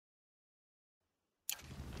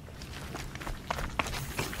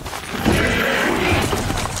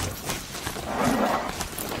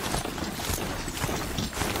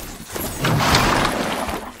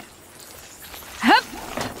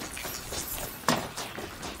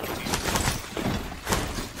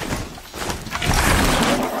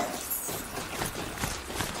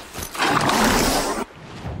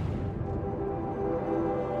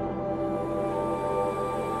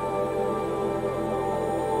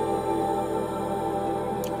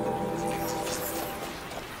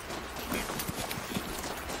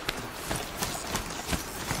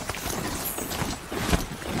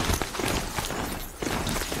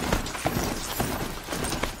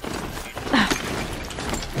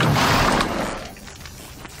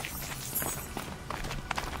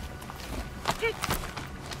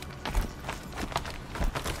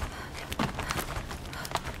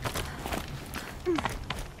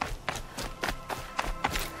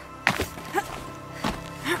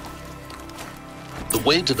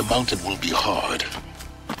way to the mountain will be hard.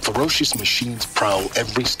 Ferocious machines prowl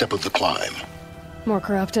every step of the climb. More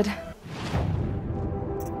corrupted?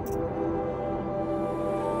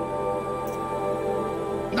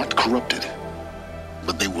 Not corrupted,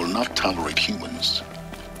 but they will not tolerate humans.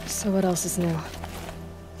 So what else is new?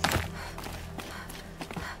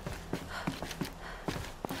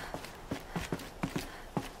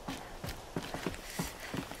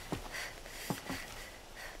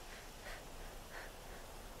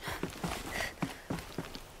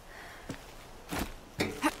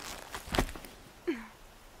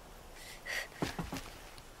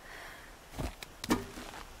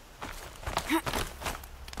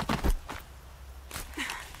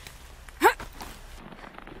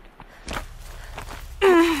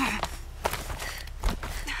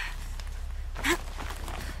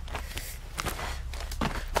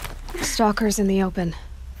 Stalkers in the open.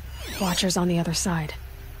 Watchers on the other side.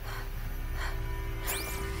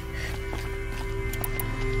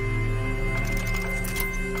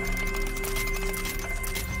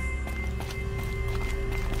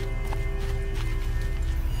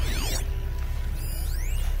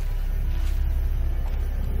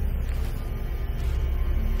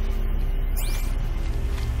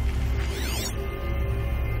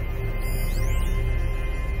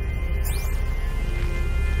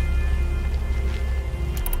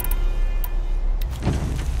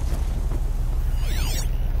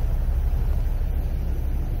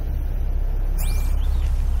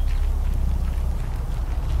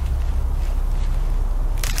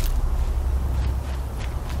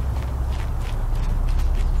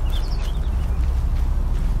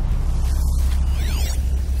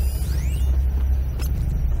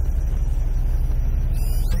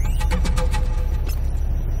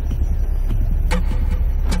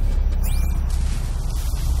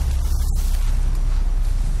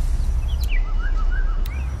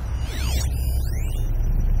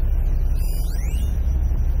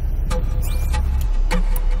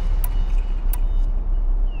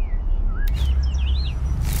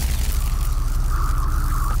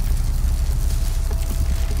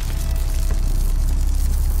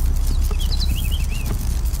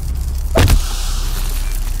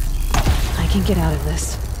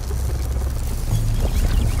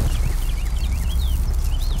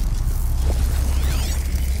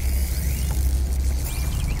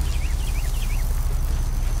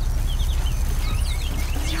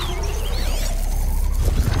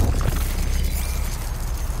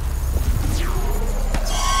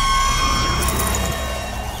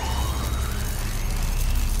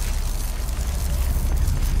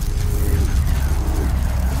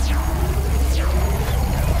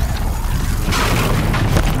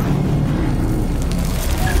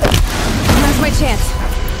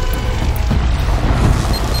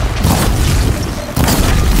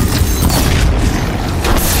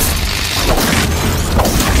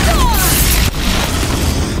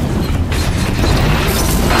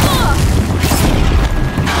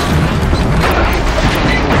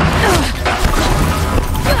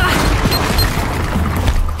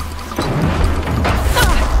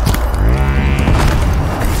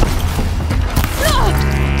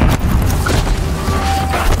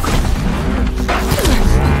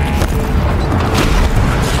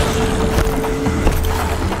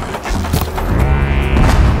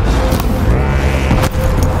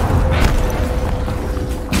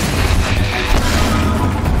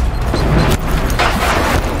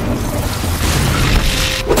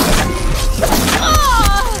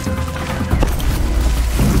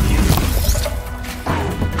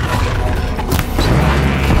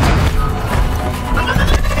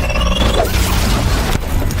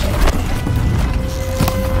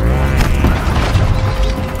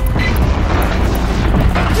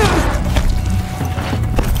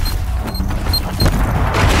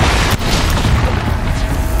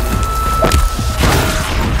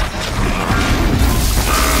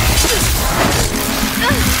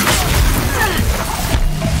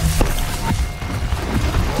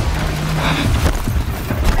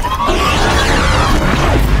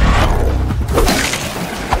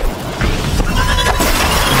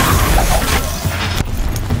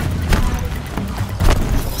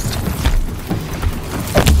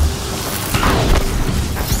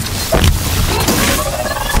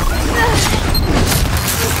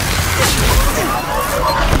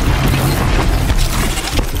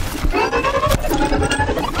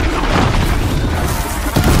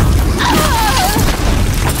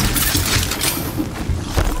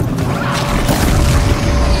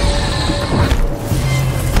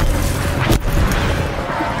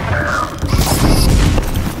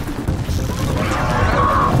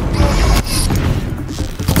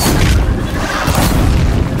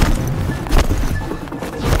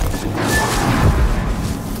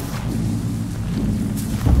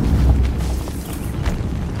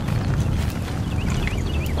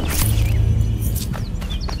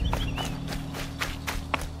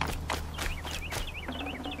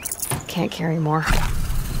 can't carry more.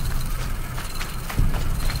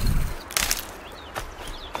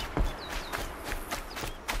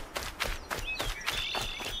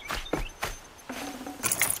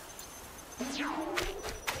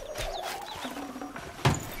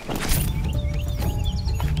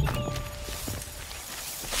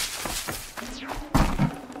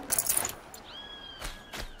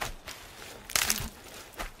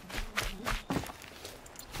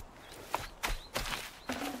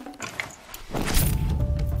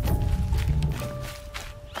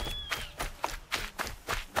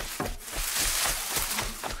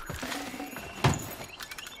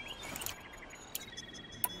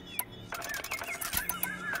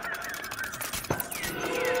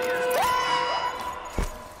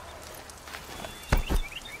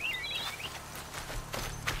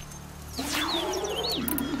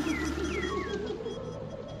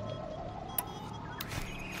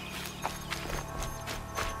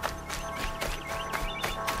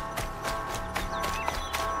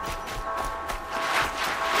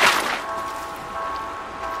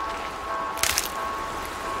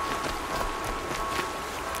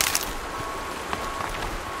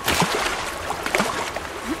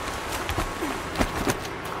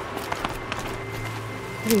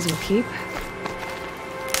 These will keep.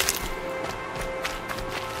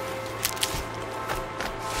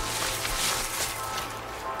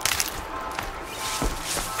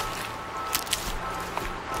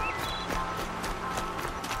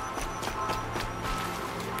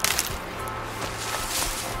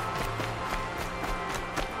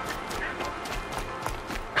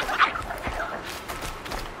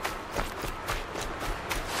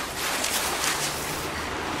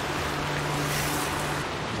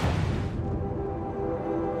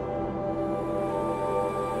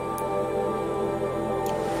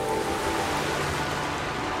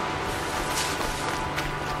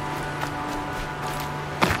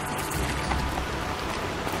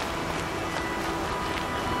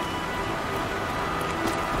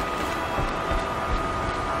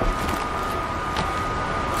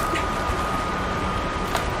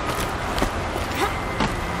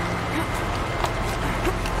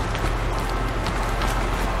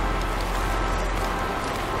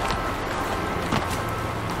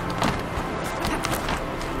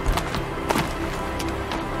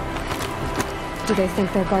 Do they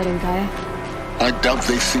think they're guarding Gaia? I doubt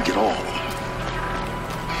they think at all.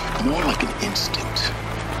 More like an instinct,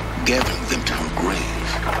 gathering them to her grave.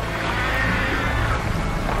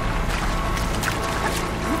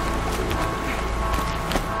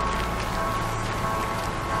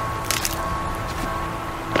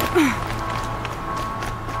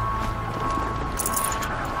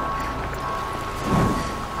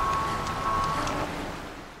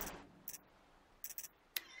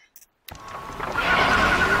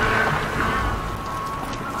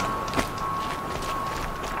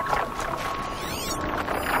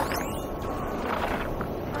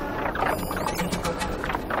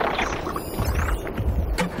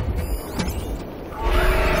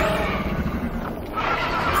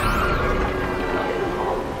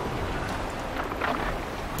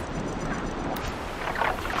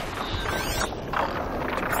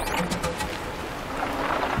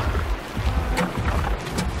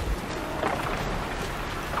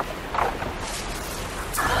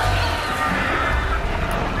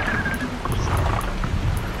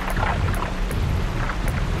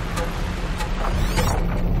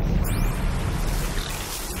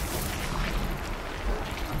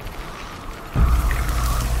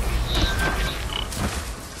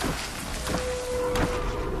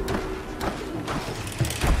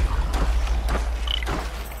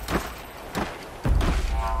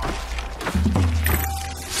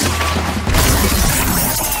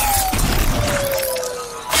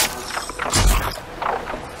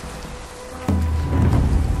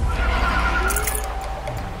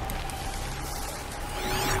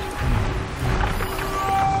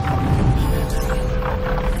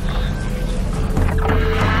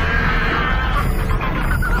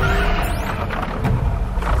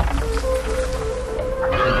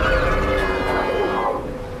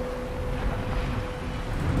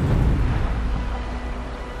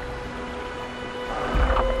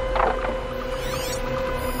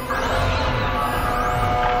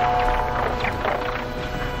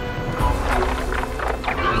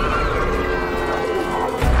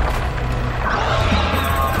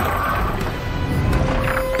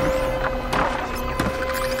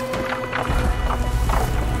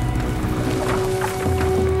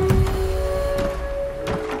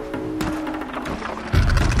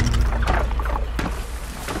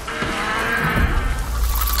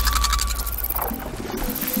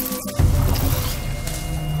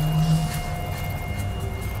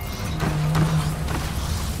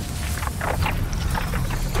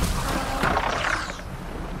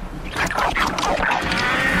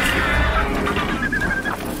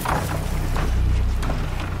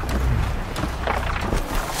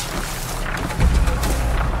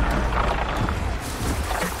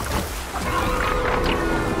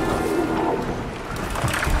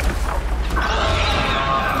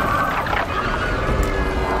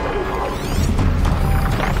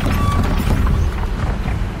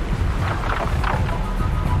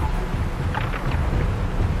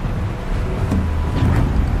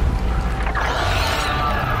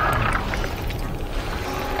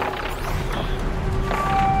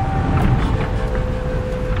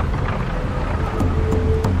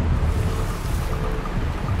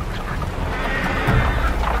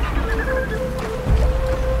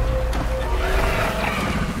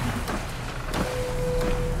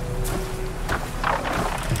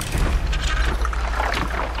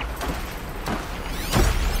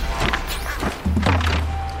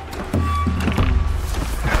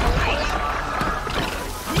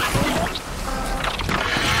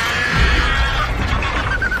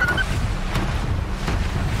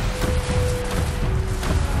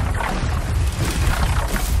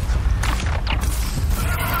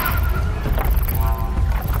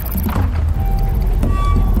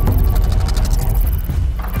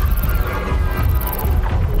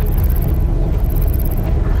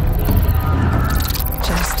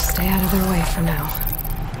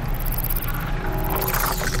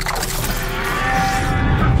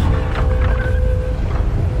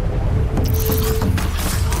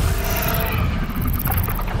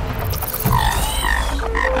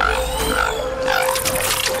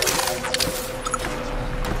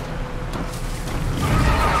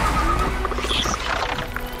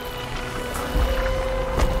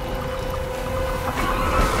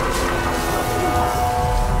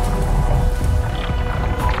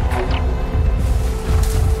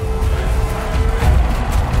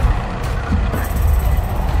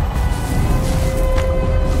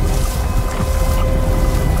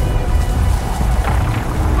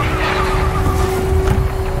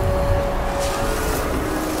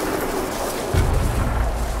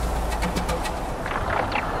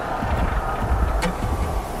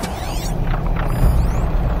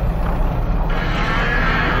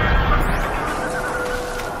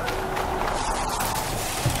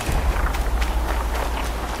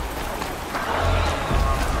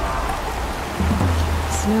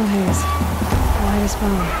 Snow haze. White as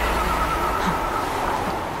bone.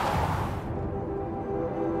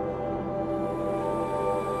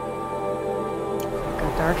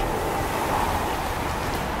 Got dark.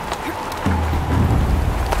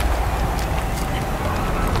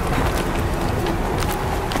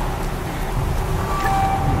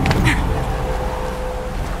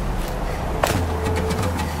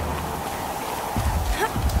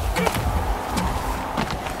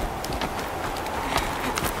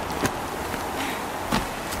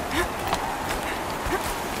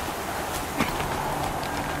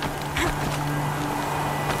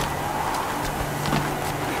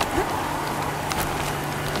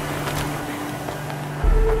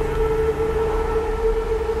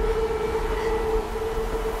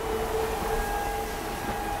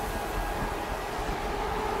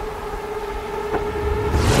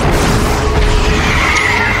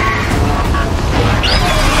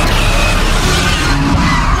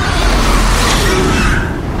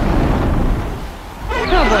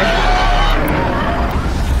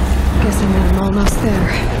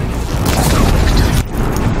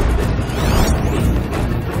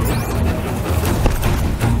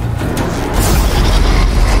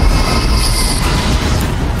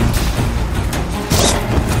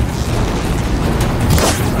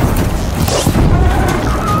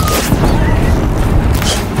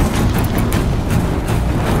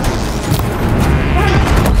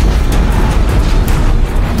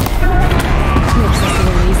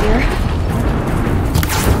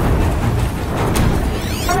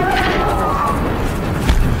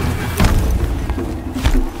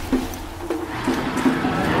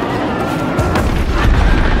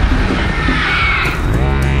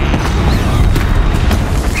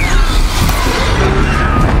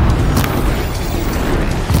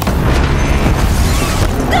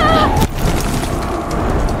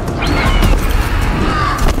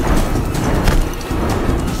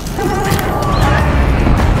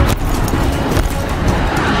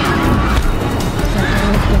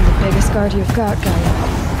 Guard you've got,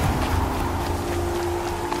 Gaia.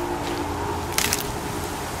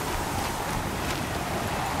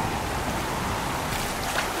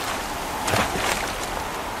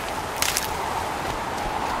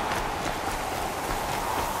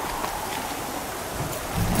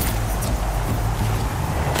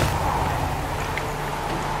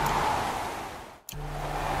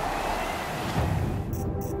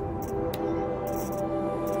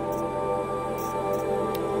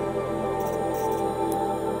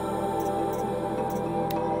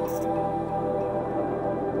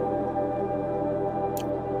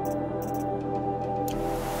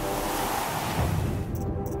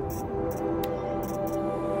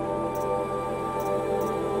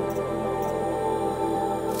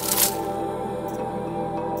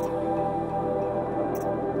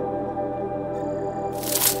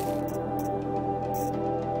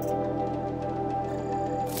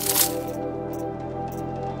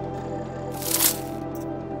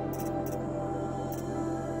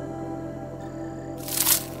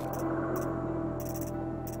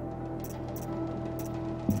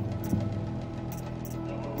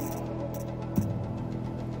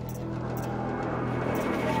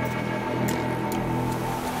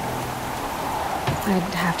 I'd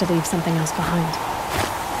have to leave something else behind.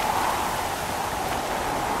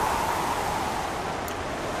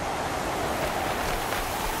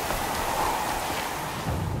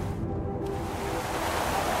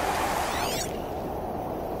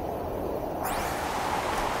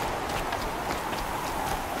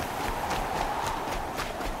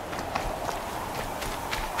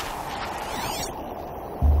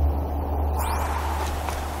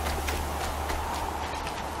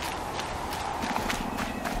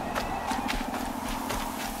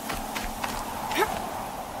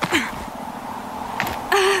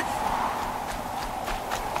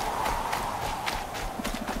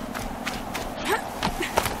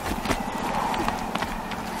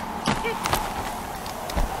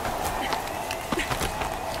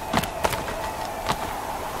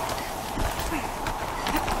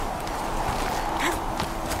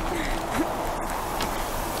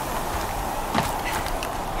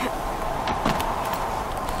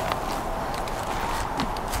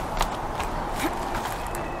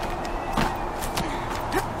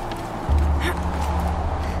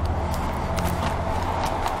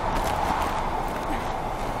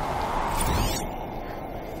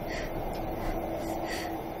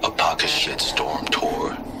 Shitstorm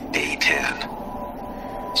Tour, Day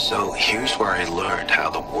 10. So here's where I learned how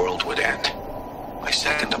the world would end. My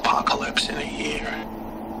second apocalypse in a year.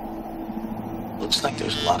 Looks like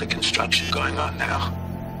there's a lot of construction going on now.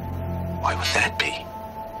 Why would that be?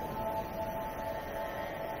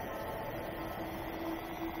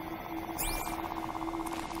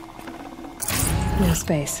 No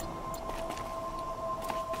space.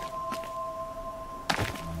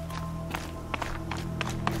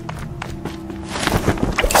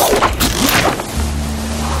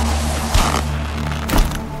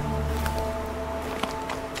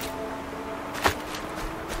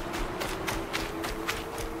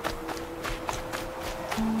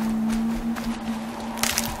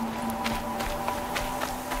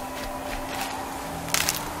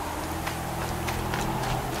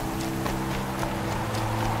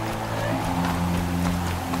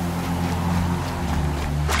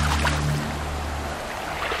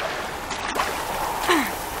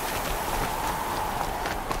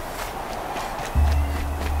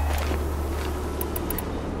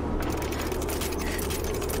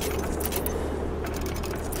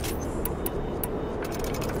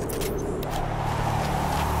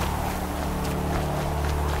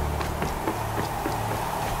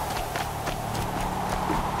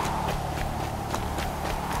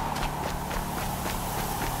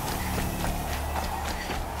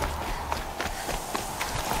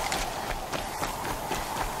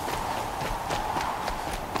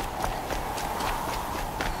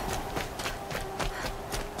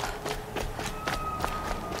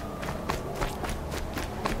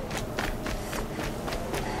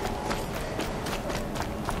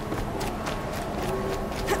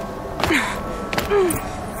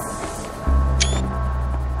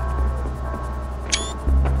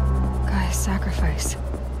 Guy's sacrifice.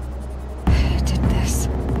 It did this.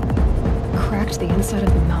 Cracked the inside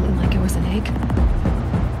of the mountain like it was an egg.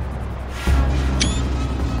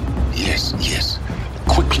 Yes, yes.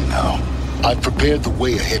 Quickly now. I've prepared the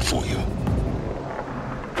way ahead for you.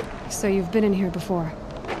 So you've been in here before?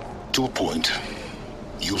 To a point.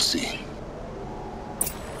 You'll see.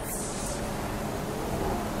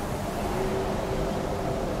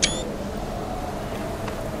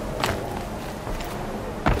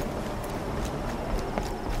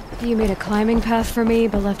 You made a climbing path for me,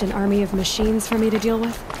 but left an army of machines for me to deal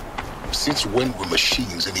with? Since when were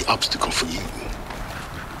machines any obstacle for you?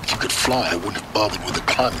 If you could fly, I wouldn't have bothered with the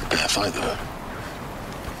climbing path either.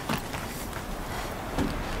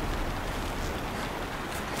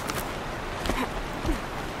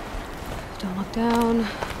 Don't look down.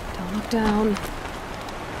 Don't look down.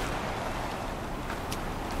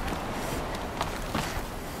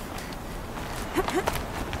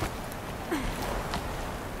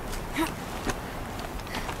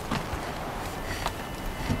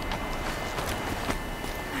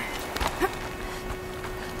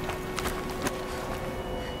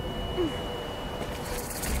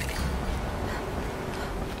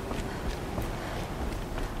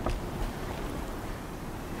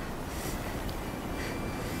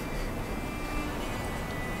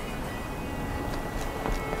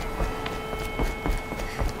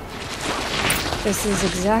 This is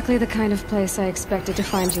exactly the kind of place I expected to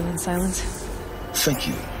find you in, Silence. Thank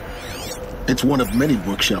you. It's one of many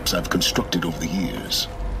workshops I've constructed over the years.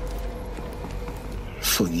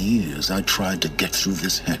 For years, I tried to get through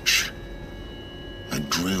this hatch. I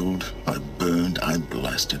drilled, I burned, I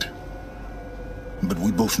blasted. But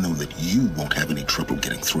we both know that you won't have any trouble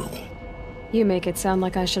getting through. You make it sound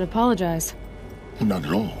like I should apologize. Not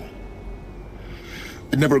at all.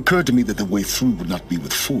 It never occurred to me that the way through would not be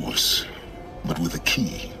with force, but with a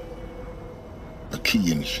key. A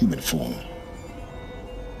key in human form.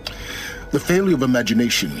 The failure of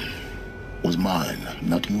imagination was mine,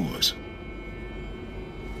 not yours.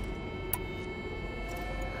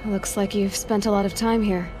 Looks like you've spent a lot of time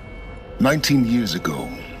here. 19 years ago,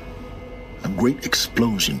 a great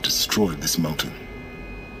explosion destroyed this mountain.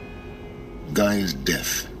 Gaia's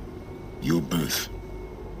death, your birth.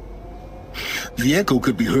 The echo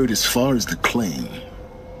could be heard as far as the claim.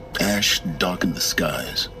 Ash darkened the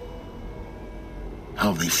skies.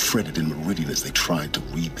 How they fretted in Meridian as they tried to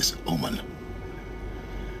read this omen.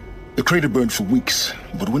 The crater burned for weeks,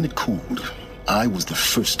 but when it cooled, I was the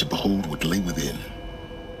first to behold what lay within.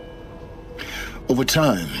 Over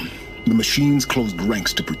time, the machines closed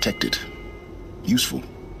ranks to protect it. Useful.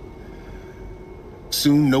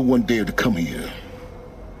 Soon, no one dared to come here.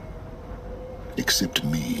 Except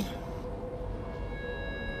me.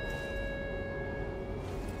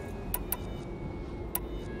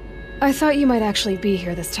 I thought you might actually be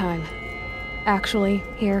here this time. Actually,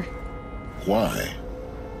 here. Why?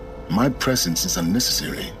 My presence is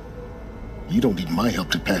unnecessary. You don't need my help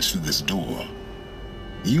to pass through this door.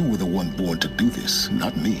 You were the one born to do this,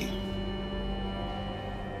 not me.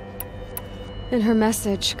 In her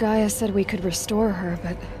message, Gaia said we could restore her,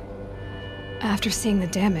 but after seeing the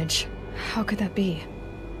damage, how could that be?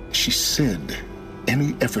 She said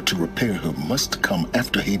any effort to repair her must come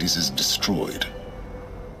after Hades is destroyed.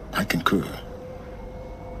 I concur.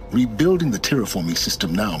 Rebuilding the terraforming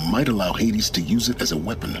system now might allow Hades to use it as a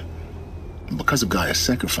weapon. Because of Gaia's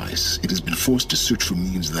sacrifice, it has been forced to search for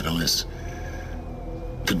means that are less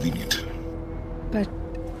convenient. But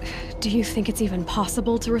do you think it's even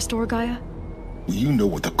possible to restore Gaia? You know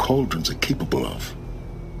what the Cauldrons are capable of.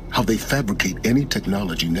 How they fabricate any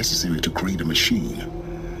technology necessary to create a machine.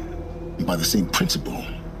 And by the same principle,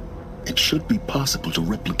 it should be possible to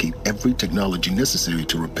replicate every technology necessary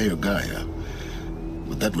to repair Gaia.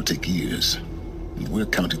 But that would take years. And we're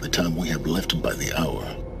counting the time we have left by the hour.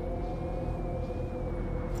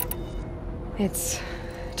 It's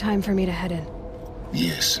time for me to head in.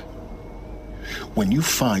 Yes. When you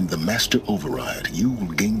find the Master Override, you will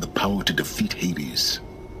gain the power to defeat Hades.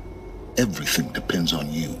 Everything depends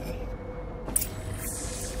on you.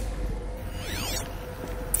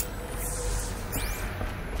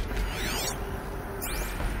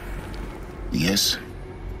 Yes?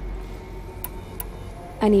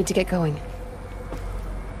 I need to get going.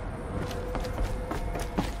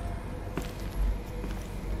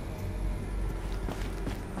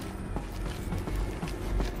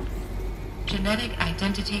 Genetic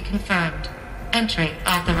identity confirmed. Entry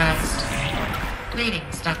authorized.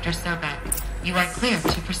 Greetings, Dr. Sobek. You are clear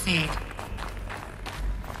to proceed.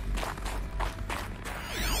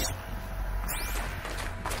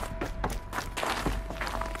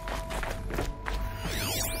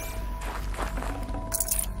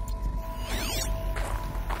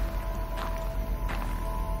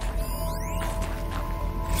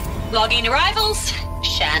 Logging arrivals.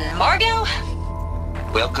 Shan Margot.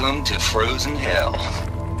 Welcome to Frozen Hell.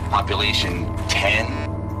 Population 10.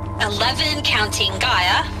 11 counting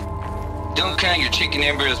Gaia. Don't count your chicken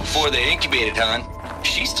embryos before they're incubated, hon.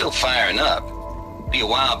 She's still firing up. Be a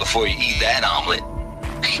while before you eat that omelet.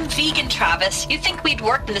 I'm vegan, Travis. You think we'd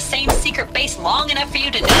worked in the same secret base long enough for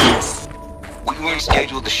you to notice? We weren't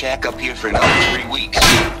scheduled to shack up here for another 3 weeks.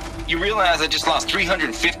 You realize I just lost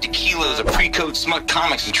 350 kilos of pre-code smut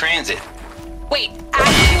comics in transit. Wait,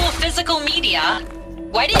 actual physical media?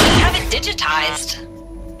 Why didn't you have it digitized?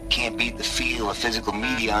 Can't beat the feel of physical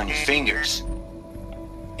media on your fingers.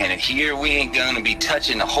 And here we ain't gonna be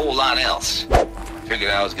touching a whole lot else.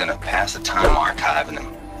 Figured I was gonna pass the time archiving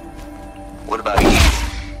them. What about you?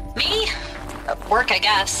 Me? Work, I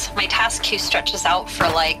guess. My task queue stretches out for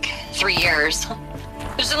like 3 years.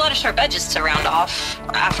 There's a lot of sharp edges to round off.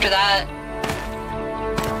 After that,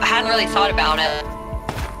 I hadn't really thought about it.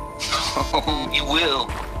 Oh, you will.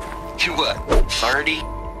 You're what, 30?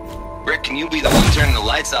 Reckon you'll be the one turning the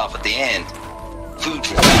lights off at the end. Food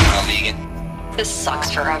for thought, huh, vegan? This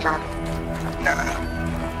sucks forever.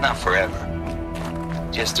 Nah, not forever.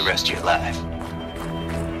 Just the rest of your life.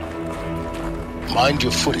 Mind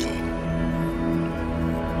your footing.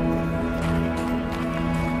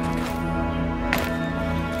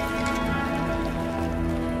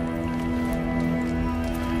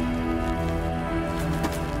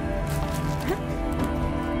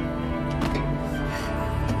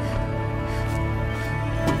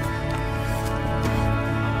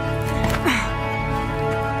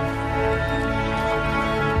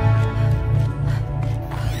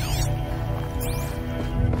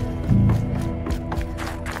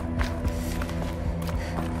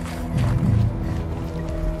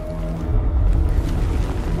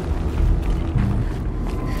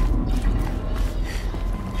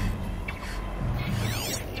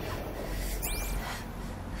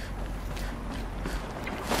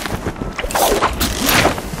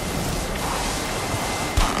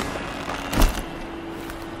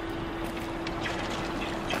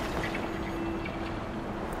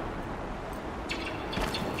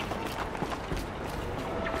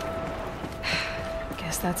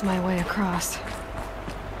 That's my way across.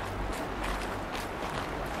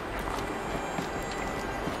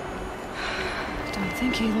 Don't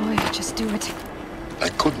think, Aloy. Just do it. I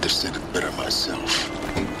couldn't have said it better myself.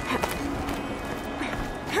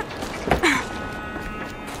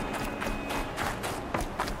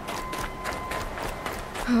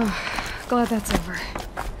 Oh, glad that's over.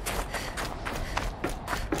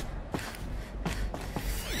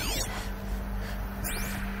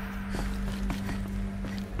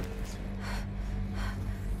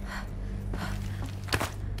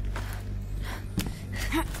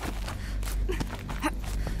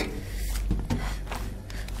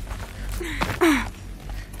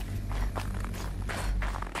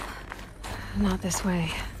 Not this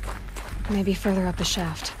way. Maybe further up the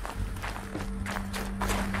shaft.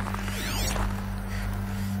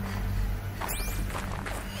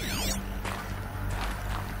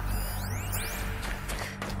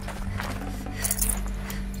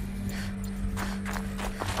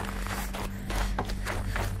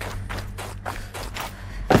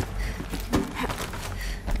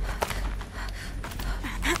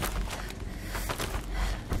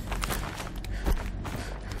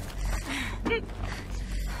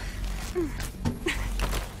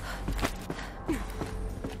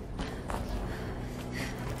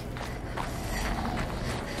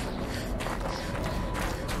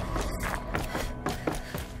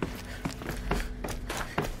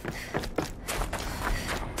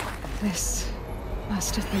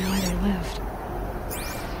 must have been where they lived.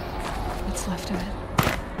 What's left of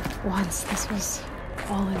it. Once, this was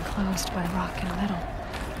all enclosed by rock and metal.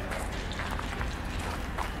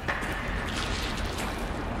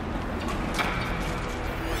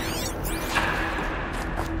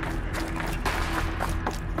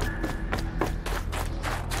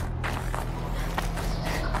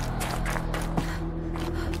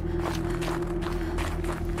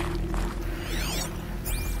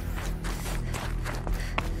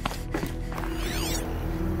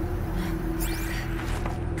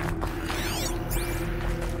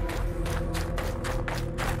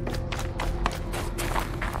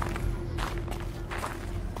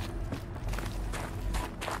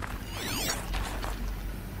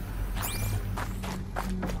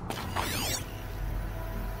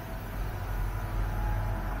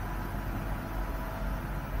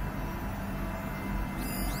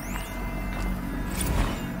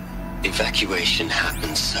 Evacuation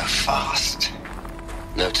happened so fast.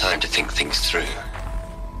 No time to think things through.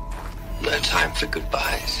 No time for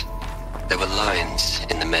goodbyes. There were lines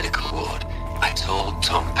in the medical ward. I told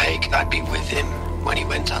Tom Paik I'd be with him when he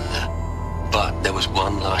went under. But there was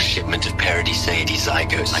one last shipment of Paradiseidae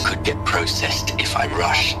zygotes I could get processed if I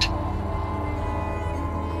rushed.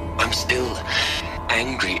 I'm still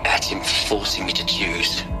angry at him for forcing me to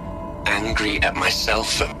choose. Angry at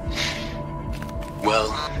myself for...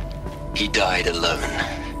 well... he died alone,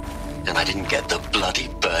 and I didn't get the bloody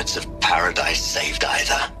birds of paradise saved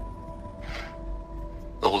either.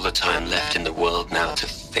 All the time left in the world now to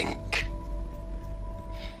think.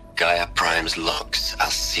 Gaia Prime's locks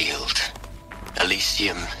are sealed.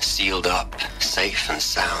 Elysium sealed up, safe and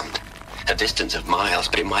sound. A distance of miles,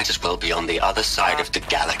 but it might as well be on the other side of the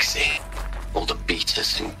galaxy. All the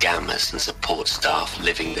betas and gammas and support staff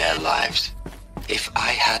living their lives. If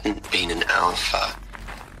I hadn't been an alpha...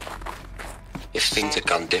 if things had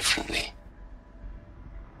gone differently,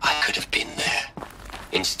 I could have been there.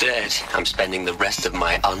 Instead, I'm spending the rest of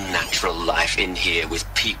my unnatural life in here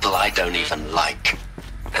with people I don't even like.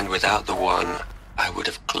 And without the one I would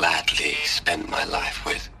have gladly spent my life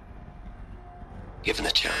with. Given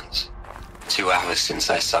a chance. 2 hours since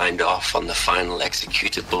I signed off on the final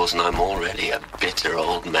executables, and I'm already a bitter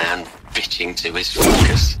old man bitching to his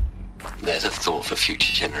focus. There's a thought for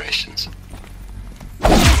future generations.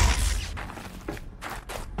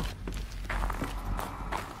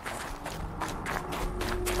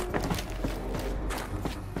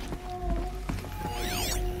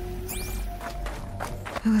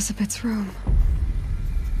 Elizabeth's room.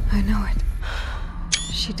 I know it.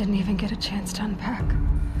 She didn't even get a chance to unpack.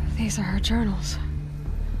 These are her journals.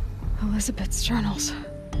 Elizabeth's journals.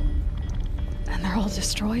 And they're all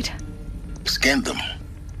destroyed? Scan them.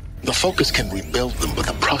 The Focus can rebuild them, but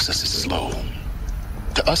the process is slow.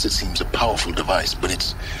 To us it seems a powerful device, but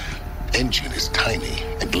its engine is tiny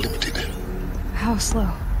and limited. How slow?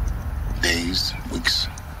 Days, weeks,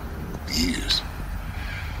 years.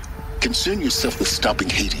 Concern yourself with stopping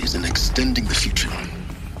Hades and extending the future,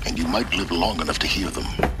 and you might live long enough to hear them.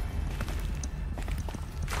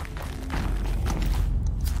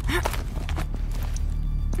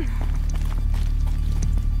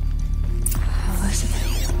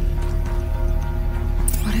 Elizabeth.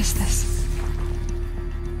 What is this?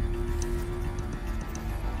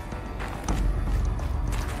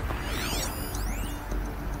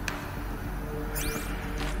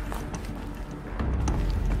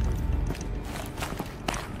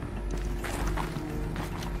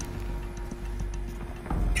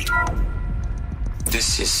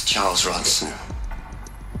 This is Charles Ronson.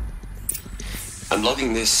 I'm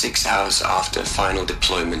logging this 6 hours after final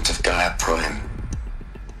deployment of Gaia Prime.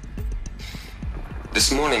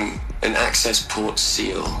 This morning, an access port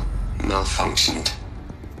seal malfunctioned.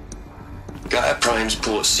 Gaia Prime's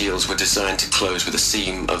port seals were designed to close with a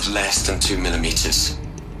seam of less than 2 millimeters.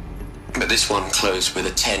 But this one closed with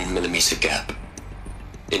a 10 millimeter gap.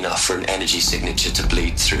 Enough for an energy signature to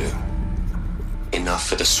bleed through. Enough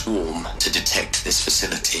for the swarm to detect this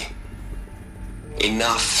facility.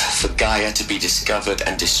 Enough for Gaia to be discovered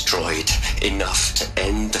and destroyed. Enough to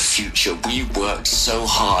end the future we worked so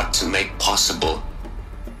hard to make possible.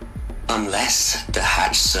 Unless the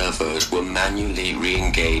hatch servos were manually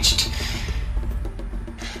re-engaged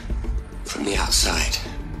from the outside.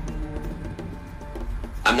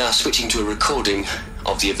 I'm now switching to a recording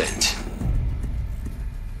of the event.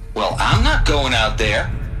 Well, I'm not going out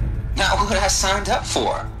there. Not what I signed up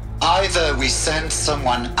for. Either we sent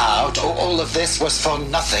someone out, or all of this was for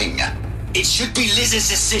nothing. It should be Liz's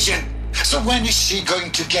decision. So when is she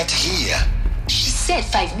going to get here? She said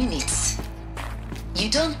 5 minutes. You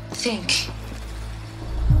don't think...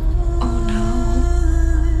 Oh no.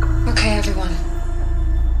 Okay, everyone.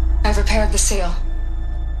 I've repaired the seal.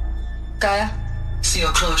 Gaia? Seal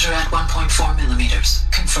closure at 1.4 millimeters.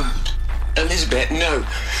 Confirmed. Elizabeth, no.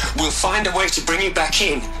 We'll find a way to bring you back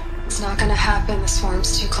in. It's not gonna happen. The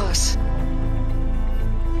swarm's too close.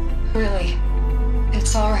 Really.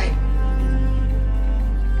 It's alright.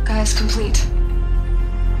 Gaia's complete.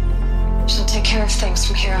 She'll take care of things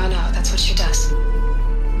from here on out. That's what she does.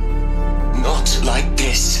 Not like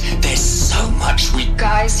this. There's so much we...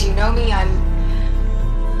 Guys, you know me. I'm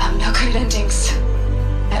no good at endings.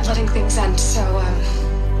 At letting things end, so,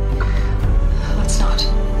 let's not.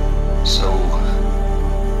 So,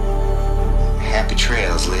 happy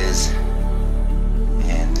trails, Liz.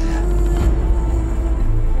 And,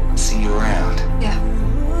 see you around. Yeah.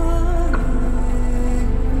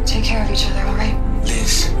 Take care of each other, alright?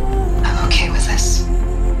 Liz. I'm okay with this.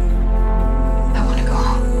 I want to go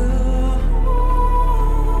home.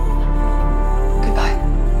 Goodbye.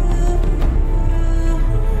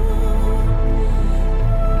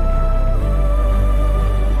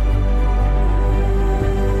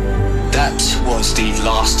 That was the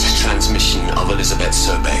last transmission of Elizabeth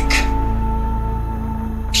Sobeck.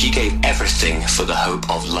 She gave everything for the hope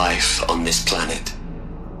of life on this planet.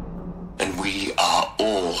 And we are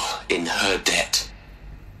all in her debt.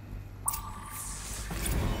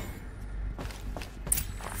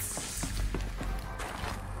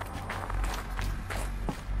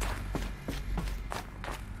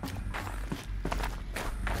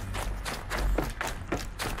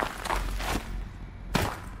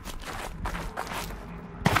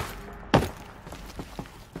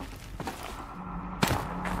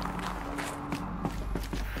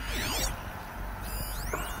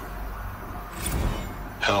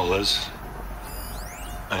 Hell, Liz.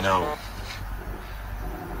 I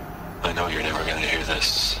know you're never gonna hear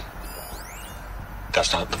this.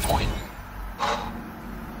 That's not the point.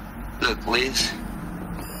 Look, Liz.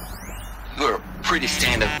 You're a pretty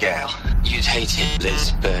stand-up gal. You'd hate it,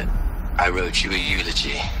 Liz, but I wrote you a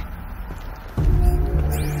eulogy.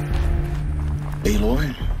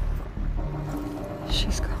 Aloy?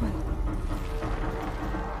 She's gone.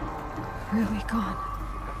 Really gone.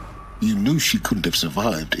 You knew she couldn't have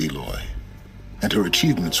survived, Aloy. And her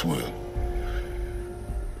achievements were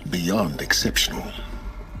beyond exceptional.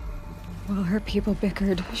 While her people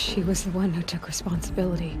bickered, she was the one who took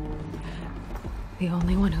responsibility. The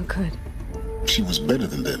only one who could. She was better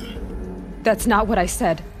than them. That's not what I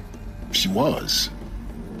said. She was.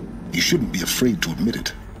 You shouldn't be afraid to admit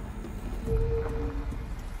it.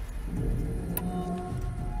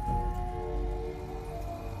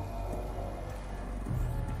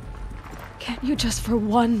 Can't you just for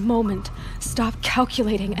one moment stop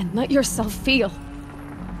calculating and let yourself feel?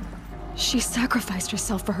 She sacrificed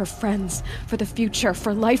herself for her friends, for the future,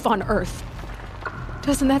 for life on Earth.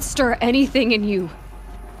 Doesn't that stir anything in you?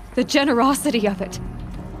 The generosity of it.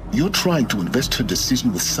 You're trying to invest her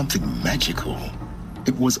decision with something magical.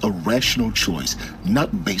 It was a rational choice,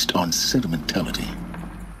 not based on sentimentality.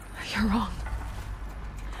 You're wrong.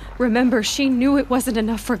 Remember, she knew it wasn't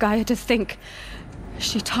enough for Gaia to think.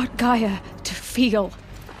 She taught Gaia to feel.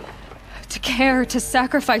 To care, to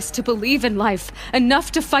sacrifice, to believe in life.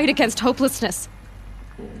 Enough to fight against hopelessness.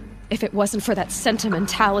 If it wasn't for that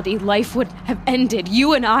sentimentality, life would have ended.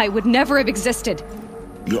 You and I would never have existed.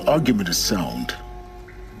 Your argument is sound.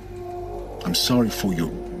 I'm sorry for your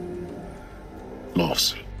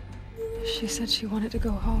loss. She said she wanted to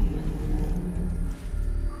go home.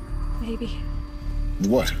 Maybe.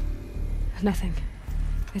 What? Nothing.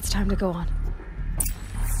 It's time to go on.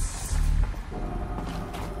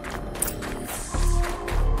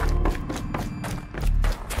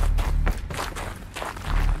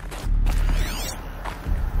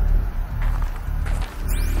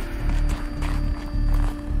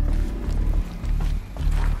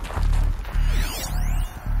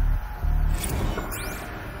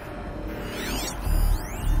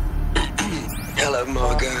 Hello,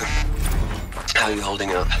 Margot. How are you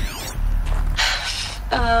holding up?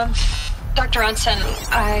 Dr. Ronson,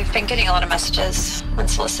 I've been getting a lot of messages,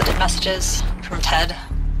 unsolicited messages from Ted.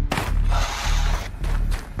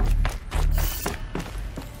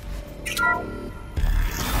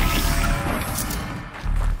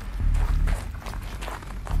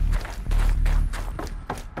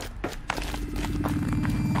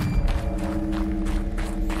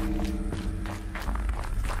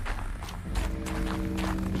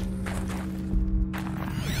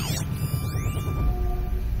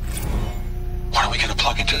 What are we gonna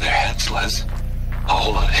plug into their heads, Liz? A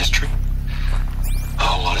whole lot of history? A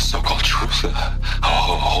whole lot of so-called truth? A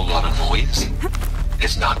whole lot of noise?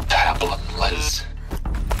 It's not pablum, Liz.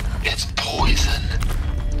 It's poison.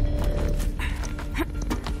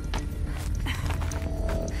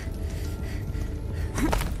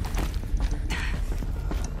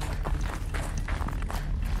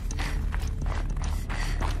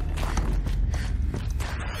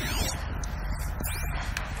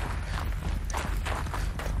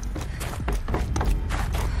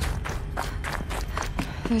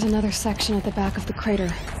 There's another section at the back of the crater.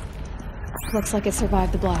 Looks like it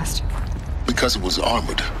survived the blast. Because it was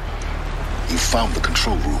armored, you found the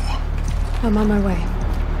control room. I'm on my way.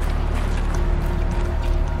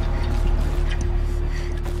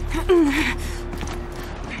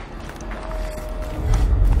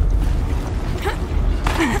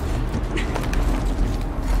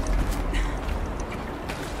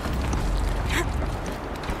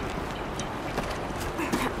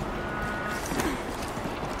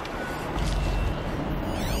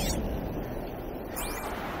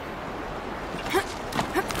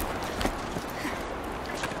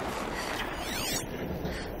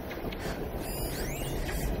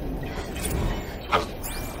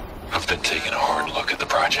 I've been taking a hard look at the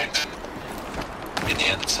project. In the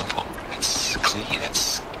end, it's simple. It's clean.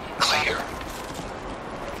 It's clear.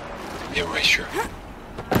 Erasure.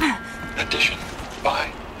 Addition.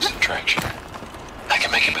 By. Subtraction. I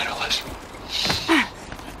can make it better, Liz.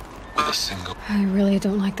 With a single... I really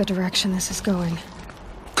don't like the direction this is going.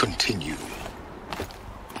 Continue.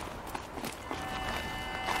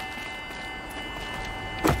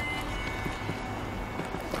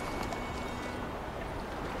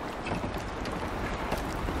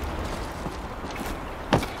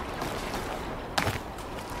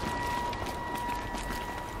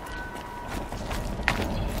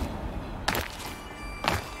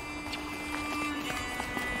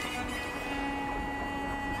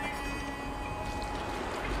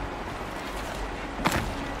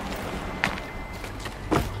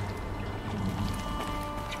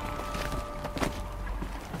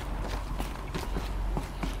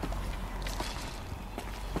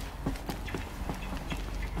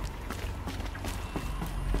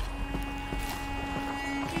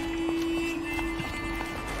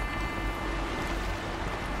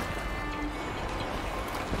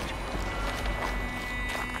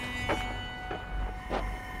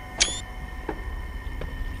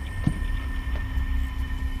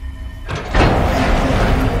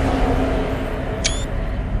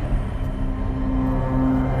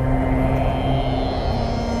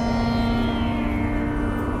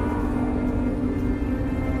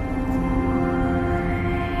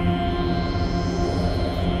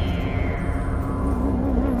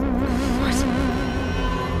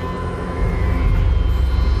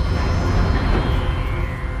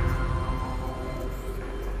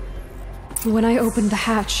 When I opened the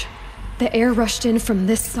hatch, the air rushed in from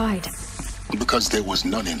this side. Because there was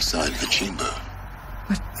none inside the chamber.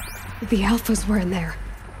 But the Alphas were in there.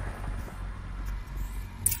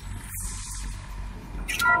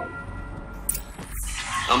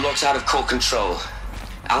 I'm locked out of core control.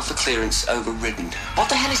 Alpha clearance overridden. What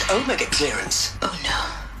the hell is Omega clearance? Oh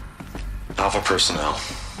no. Alpha personnel.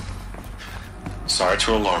 Sorry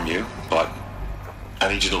to alarm you, but I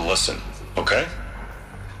need you to listen, okay?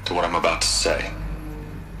 To what I'm about to say.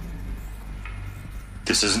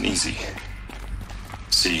 This isn't easy.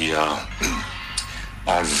 See,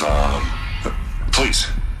 please,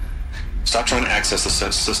 stop trying to access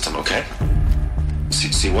the system, okay?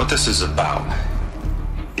 See, what this is about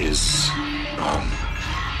is,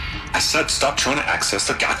 I said stop trying to access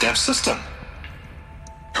the goddamn system.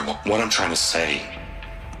 And what I'm trying to say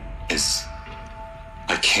is,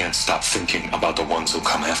 I can't stop thinking about the ones who'll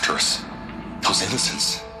come after us. Those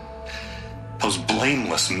innocents. Those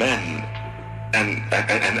blameless men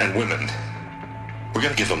and women. We're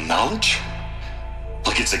gonna give them knowledge?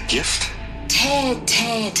 Like it's a gift?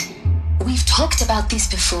 Ted. We've talked about this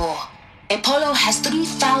before. Apollo has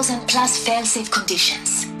 3,000 plus fail-safe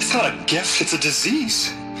conditions. It's not a gift, it's a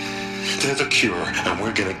disease. They're the cure, and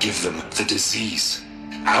we're gonna give them the disease.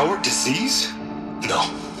 Our disease? No,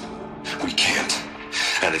 we can't.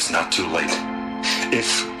 And it's not too late.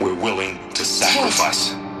 If we're willing to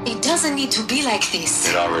sacrifice. It doesn't need to be like this.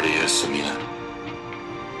 It already is, Samina.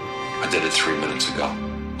 I did it 3 minutes ago.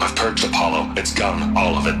 I've purged Apollo. It's gone.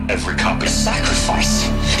 All of it. Every copy. A sacrifice?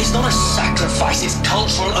 It's not a sacrifice. It's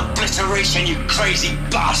cultural obliteration, you crazy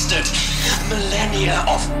bastard. Millennia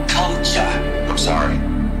of culture. I'm sorry.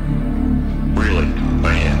 Really,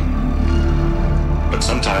 I am. But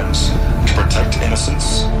sometimes, to protect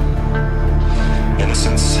innocence,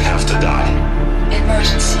 innocents have to die.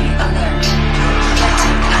 Emergency alert.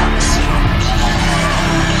 Detecting atmosphere.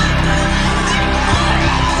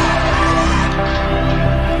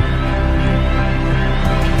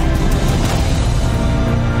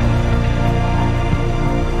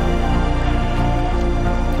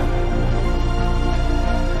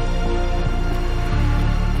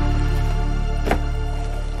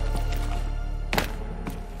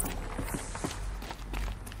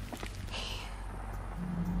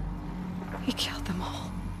 He killed them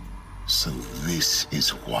all. So this is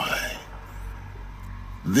why.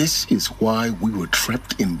 This is why we were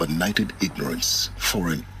trapped in benighted ignorance for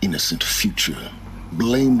an innocent future.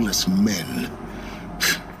 Blameless men.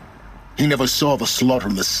 He never saw the slaughter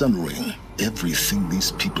in the Sun Ring. Everything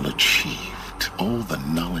these people achieved, all the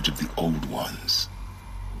knowledge of the old ones,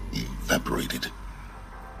 evaporated,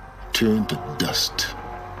 turned to dust,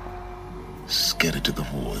 scattered to the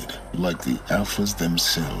void, like the Alphas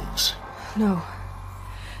themselves. No.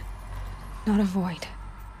 Not a void.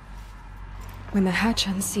 When the hatch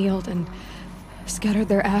unsealed and scattered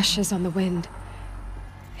their ashes on the wind,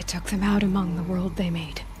 it took them out among the world they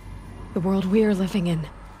made. The world we're living in.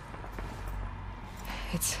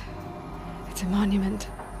 It's a monument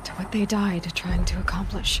to what they died trying to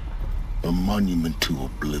accomplish. A monument to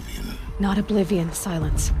oblivion. Not oblivion,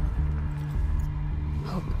 Silence.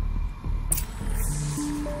 Hope.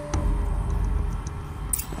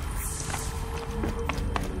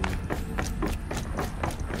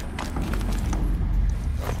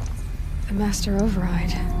 The Master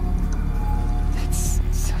Override. It's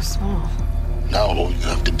so small. Now all you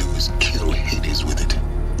have to do is kill Hades with it.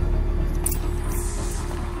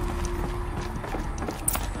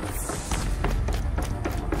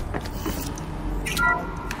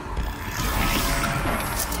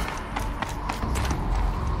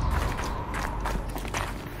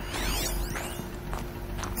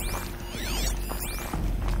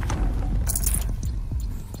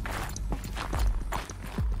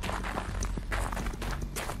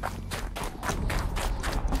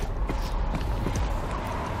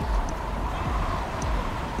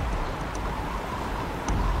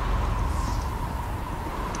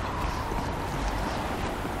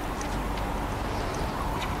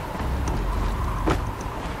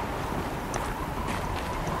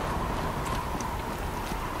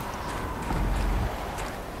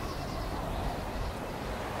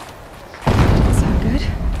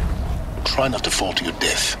 Try not to fall to your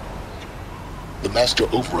death. The Master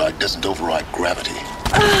Override doesn't override gravity.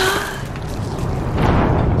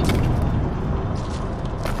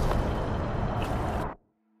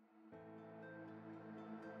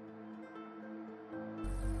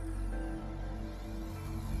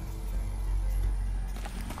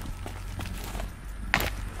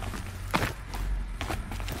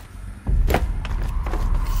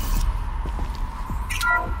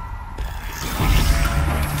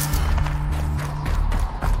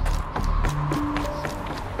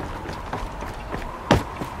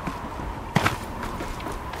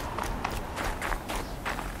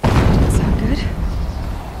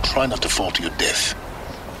 Try not to fall to your death.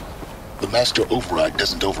 The Master Override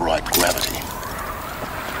doesn't override gravity.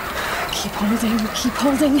 Keep holding, keep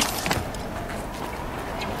holding.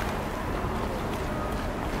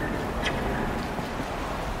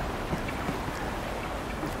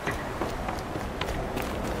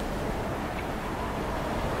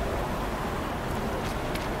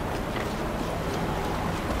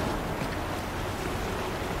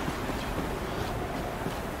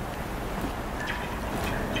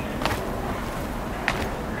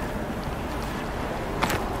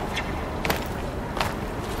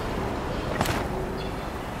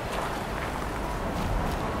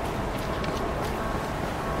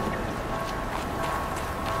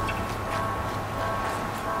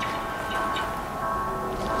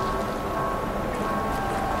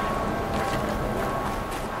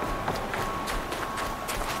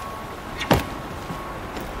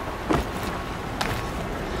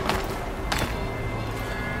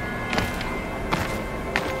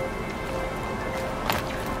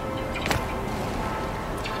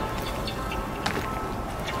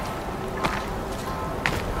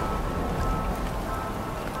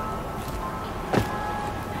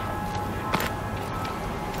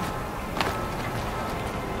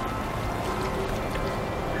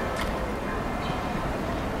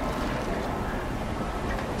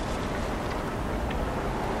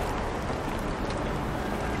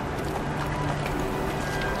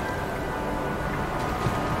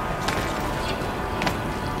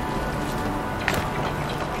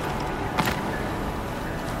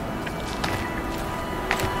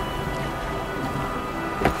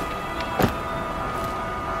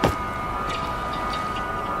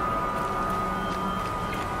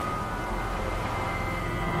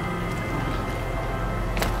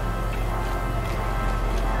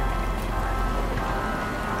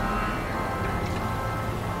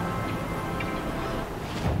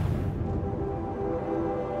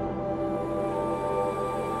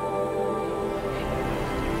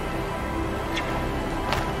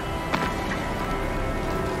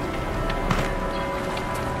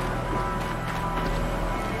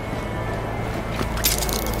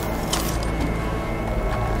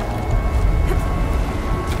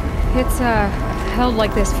 It's, held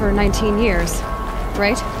like this for 19 years,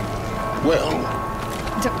 right? Well,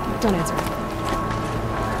 Don't answer.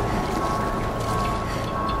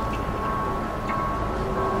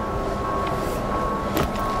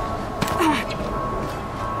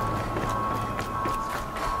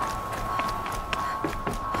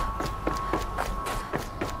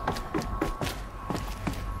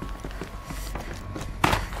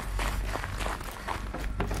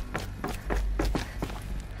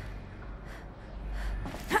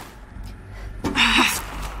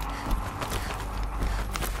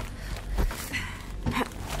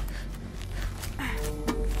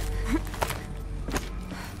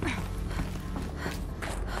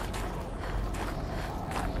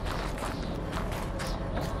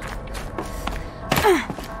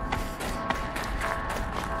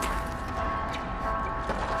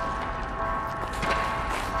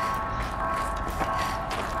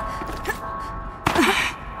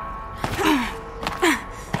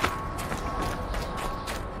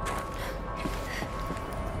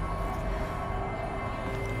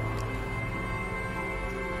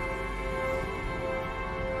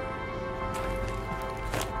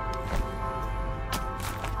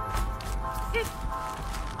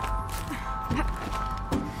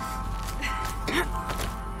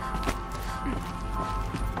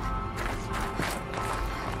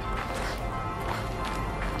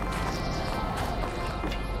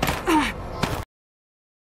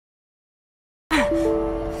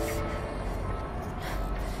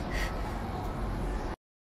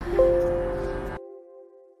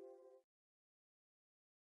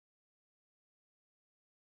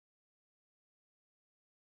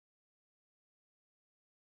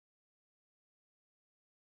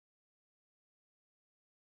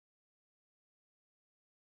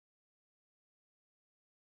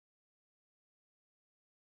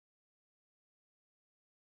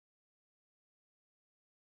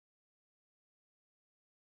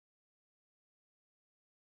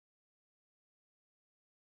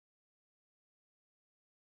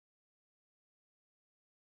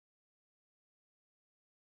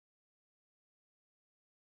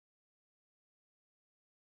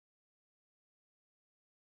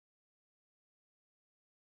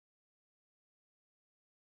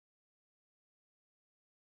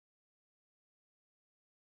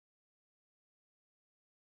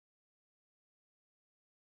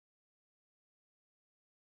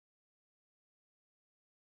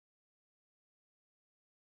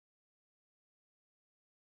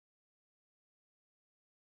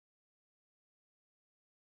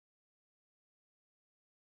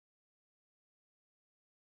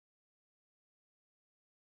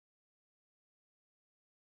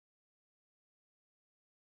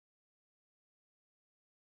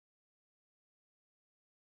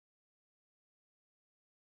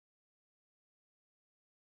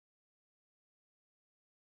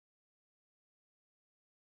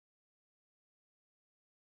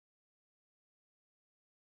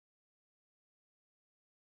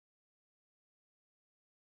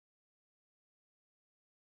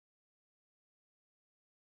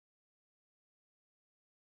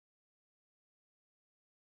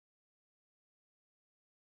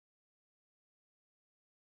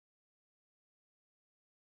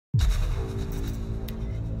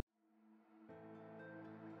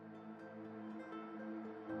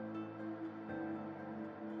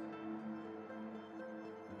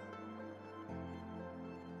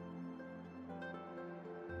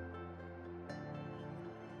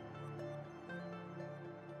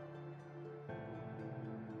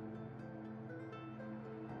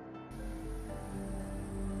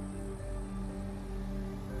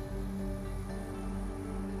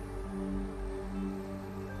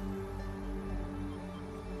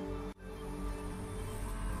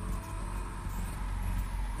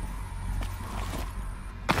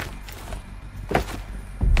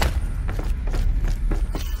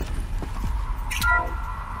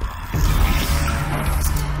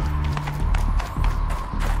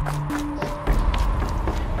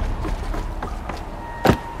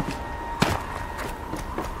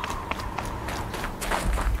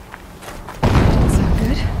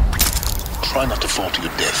 Try not to fall to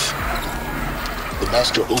your death. The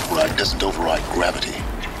master override doesn't override gravity.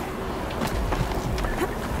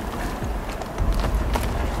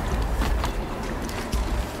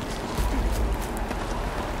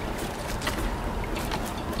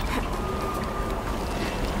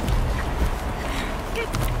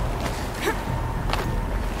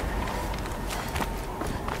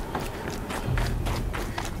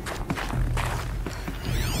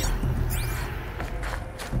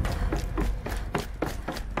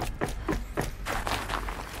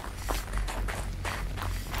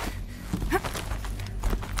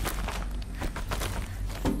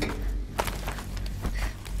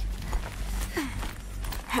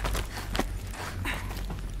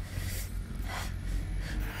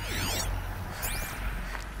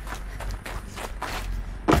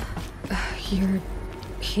 You're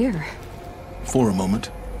here. For a moment.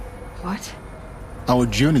 What? Our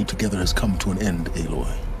journey together has come to an end,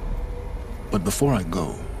 Aloy. But before I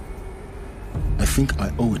go, I think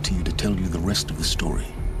I owe it to you to tell you the rest of the story.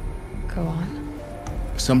 Go on.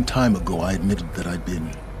 Some time ago, I admitted that I'd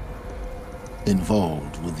been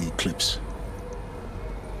involved with the eclipse.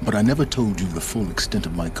 But I never told you the full extent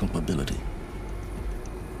of my culpability.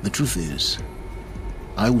 The truth is,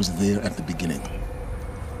 I was there at the beginning.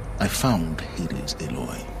 I found Hades,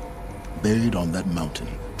 Aloy, buried on that mountain,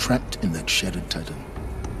 trapped in that shattered titan.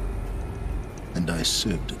 And I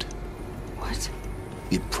served it. What?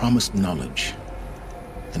 It promised knowledge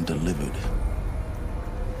and delivered.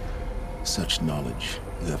 Such knowledge,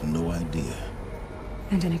 you have no idea.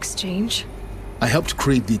 And in exchange? I helped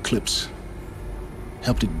create the eclipse.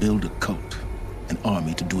 Helped it build a cult, an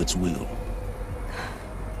army to do its will.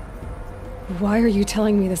 Why are you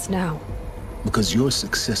telling me this now? Because your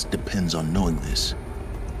success depends on knowing this.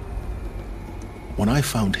 When I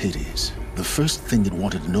found Hades, the first thing it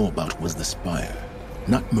wanted to know about was the Spire.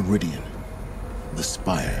 Not Meridian. The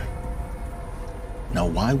Spire. Now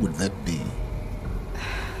why would that be?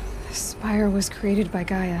 The Spire was created by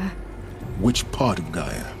Gaia. Which part of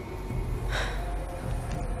Gaia?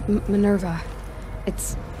 Minerva.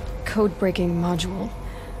 Its code-breaking module.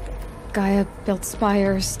 Gaia built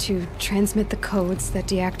spires to transmit the codes that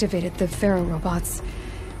deactivated the Pharaoh robots,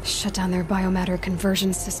 shut down their biomatter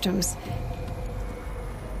conversion systems.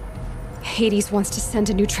 Hades wants to send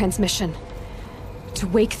a new transmission. To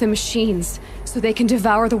wake the machines, so they can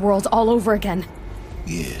devour the world all over again.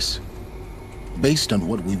 Yes. Based on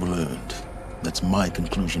what we've learned, that's my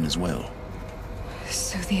conclusion as well.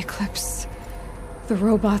 So the Eclipse, the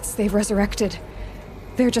robots they've resurrected,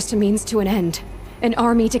 they're just a means to an end. An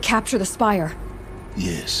army to capture the Spire.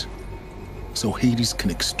 Yes. So Hades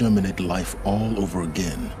can exterminate life all over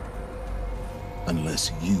again.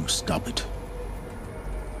 Unless you stop it.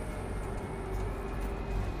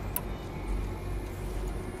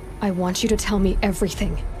 I want you to tell me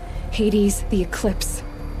everything. Hades, the Eclipse,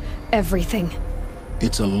 everything.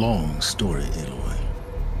 It's a long story, Aloy.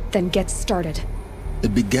 Then get started.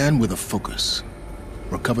 It began with a focus,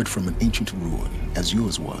 recovered from an ancient ruin, as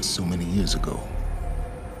yours was so many years ago.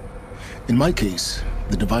 In my case,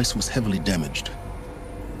 the device was heavily damaged.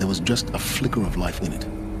 There was just a flicker of life in it.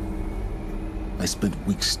 I spent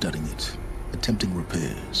weeks studying it, attempting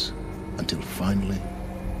repairs, until finally,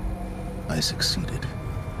 I succeeded.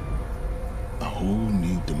 A whole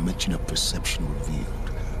new dimension of perception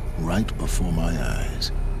revealed, right before my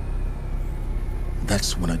eyes.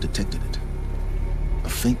 That's when I detected it. A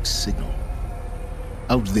faint signal.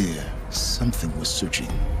 Out there, something was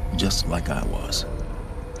searching, just like I was.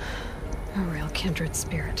 A real kindred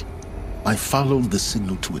spirit. I followed the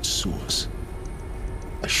signal to its source.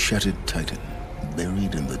 A shattered titan,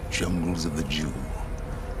 buried in the jungles of the Jewel.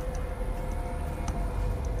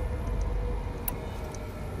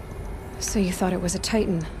 So you thought it was a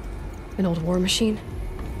titan? An old war machine?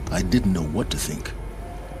 I didn't know what to think.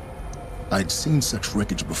 I'd seen such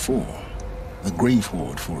wreckage before. The Grave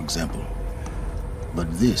Horde, for example. But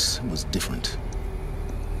this was different.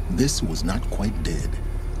 This was not quite dead.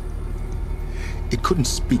 It couldn't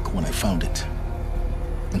speak when I found it,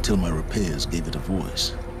 until my repairs gave it a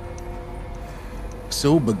voice.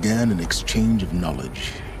 So began an exchange of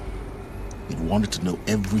knowledge. It wanted to know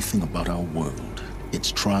everything about our world,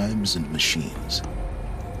 its tribes and machines.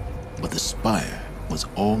 But the Spire was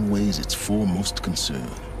always its foremost concern.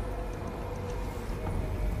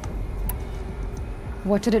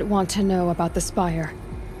 What did it want to know about the Spire?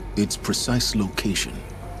 Its precise location,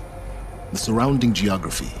 the surrounding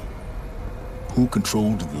geography, who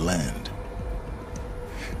controlled the land.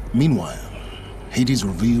 Meanwhile, Hades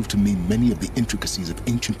revealed to me many of the intricacies of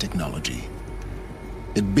ancient technology.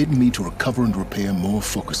 It bid me to recover and repair more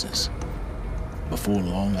focuses. Before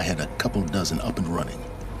long, I had a couple dozen up and running.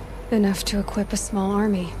 Enough to equip a small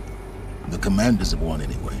army. The commanders of one,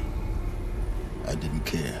 anyway. I didn't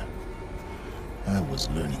care. I was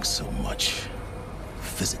learning so much.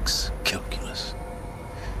 Physics, calculus.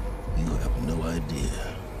 You have no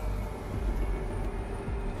idea.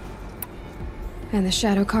 And the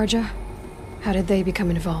Shadow Karja? How did they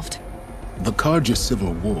become involved? The Karja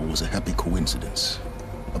Civil War was a happy coincidence.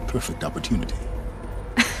 A perfect opportunity.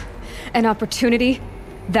 An opportunity?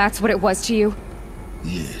 That's what it was to you?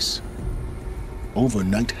 Yes.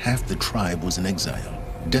 Overnight, half the tribe was in exile,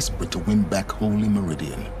 desperate to win back Holy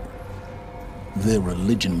Meridian. Their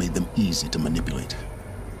religion made them easy to manipulate.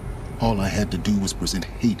 All I had to do was present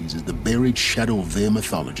Hades as the buried shadow of their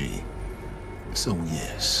mythology. So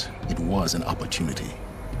yes, it was an opportunity.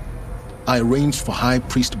 I arranged for High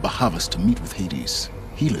Priest Bahavas to meet with Hades.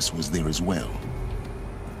 Helis was there as well.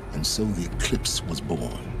 And so the eclipse was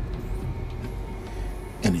born.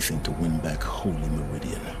 Anything to win back Holy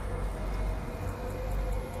Meridian.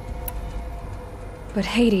 But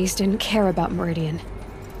Hades didn't care about Meridian.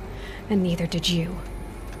 And neither did you.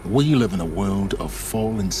 We live in a world of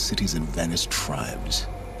fallen cities and vanished tribes.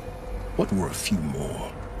 What were a few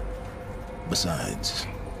more? Besides,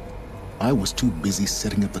 I was too busy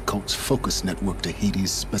setting up the cult's focus network to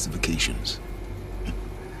Hades' specifications.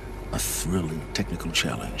 A thrilling technical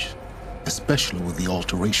challenge, especially with the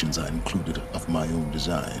alterations I included of my own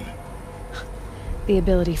design. The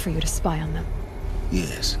ability for you to spy on them.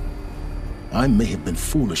 Yes. I may have been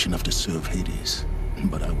foolish enough to serve Hades,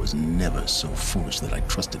 but I was never so foolish that I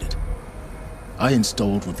trusted it. I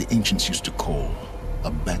installed what the ancients used to call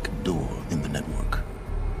a back door in the network.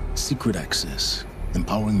 Secret access,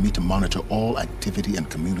 empowering me to monitor all activity and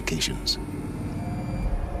communications.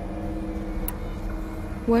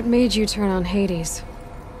 What made you turn on Hades?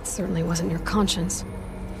 It certainly wasn't your conscience.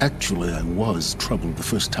 Actually, I was troubled the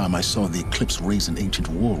first time I saw the Eclipse raise an ancient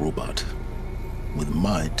war robot with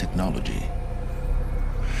my technology.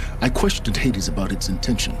 I questioned Hades about its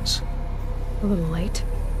intentions. A little late.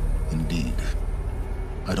 Indeed.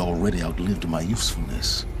 I'd already outlived my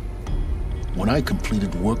usefulness. When I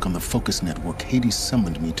completed work on the Focus Network, Hades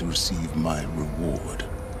summoned me to receive my reward.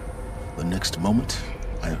 The next moment,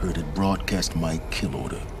 I heard it broadcast my kill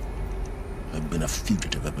order. I've been a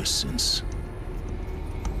fugitive ever since.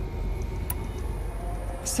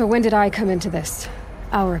 So when did I come into this?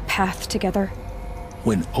 Our path together?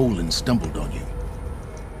 When Olin stumbled on you.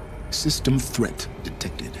 System threat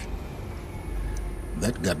detected.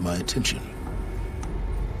 That got my attention.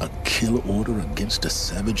 A kill order against a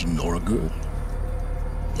savage Nora girl?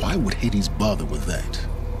 Why would Hades bother with that?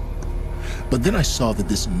 But then I saw that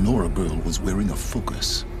this Nora girl was wearing a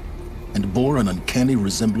focus and bore an uncanny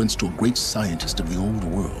resemblance to a great scientist of the old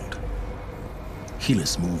world.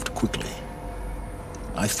 Helis moved quickly.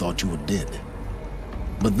 I thought you were dead.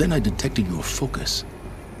 But then I detected your focus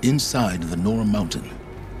inside the Nora mountain.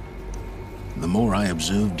 The more I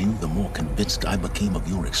observed you, the more convinced I became of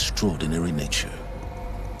your extraordinary nature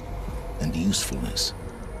and usefulness.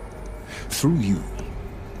 Through you,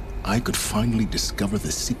 I could finally discover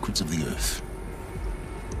the secrets of the Earth.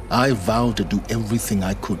 I vowed to do everything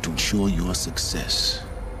I could to ensure your success.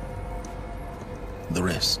 The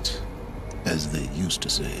rest, as they used to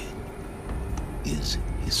say, is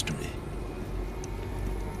history.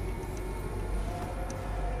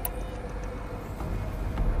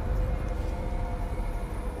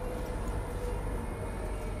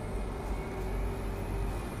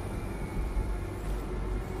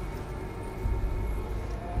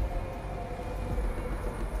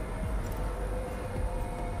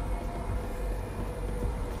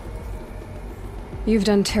 You've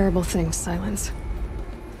done terrible things, Silence.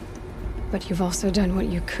 But you've also done what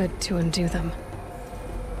you could to undo them.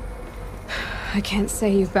 I can't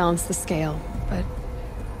say you've balanced the scale, but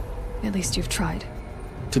at least you've tried.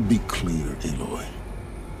 To be clear, Aloy,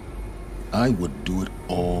 I would do it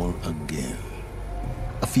all again.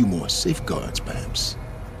 A few more safeguards, perhaps,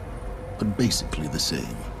 but basically the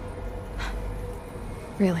same.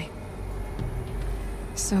 Really?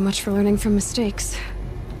 So much for learning from mistakes.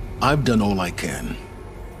 I've done all I can.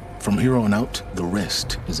 From here on out, the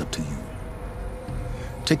rest is up to you.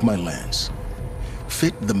 Take my lance.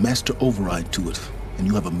 Fit the master override to it, and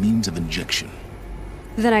you have a means of injection.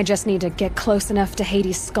 Then I just need to get close enough to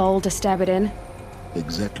Hades' skull to stab it in?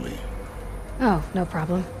 Exactly. Oh, no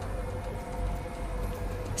problem.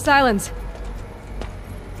 Silence!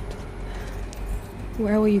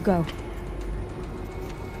 Where will you go?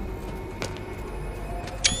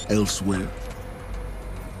 Elsewhere.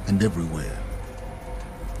 And everywhere.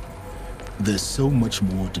 There's so much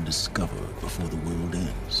more to discover before the world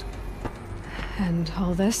ends. And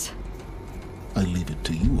all this? I leave it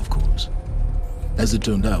to you, of course. As it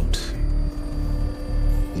turned out,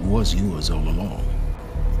 it was yours all along.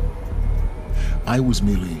 I was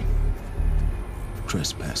merely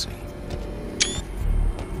trespassing.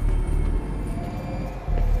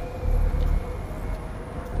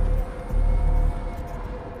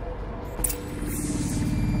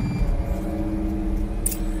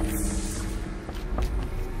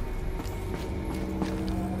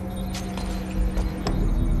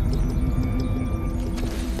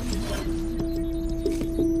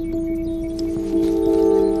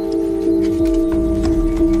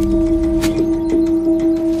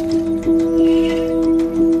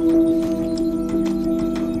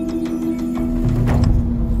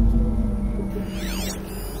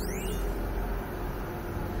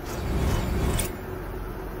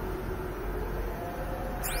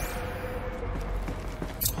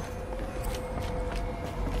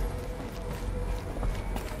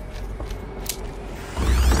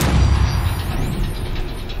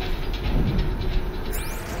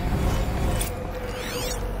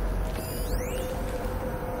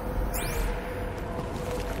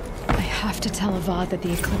 have to tell Avad that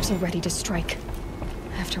the Eclipse are ready to strike.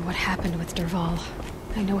 After what happened with Derval,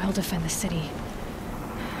 I know he'll defend the city.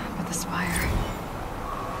 But the Spire...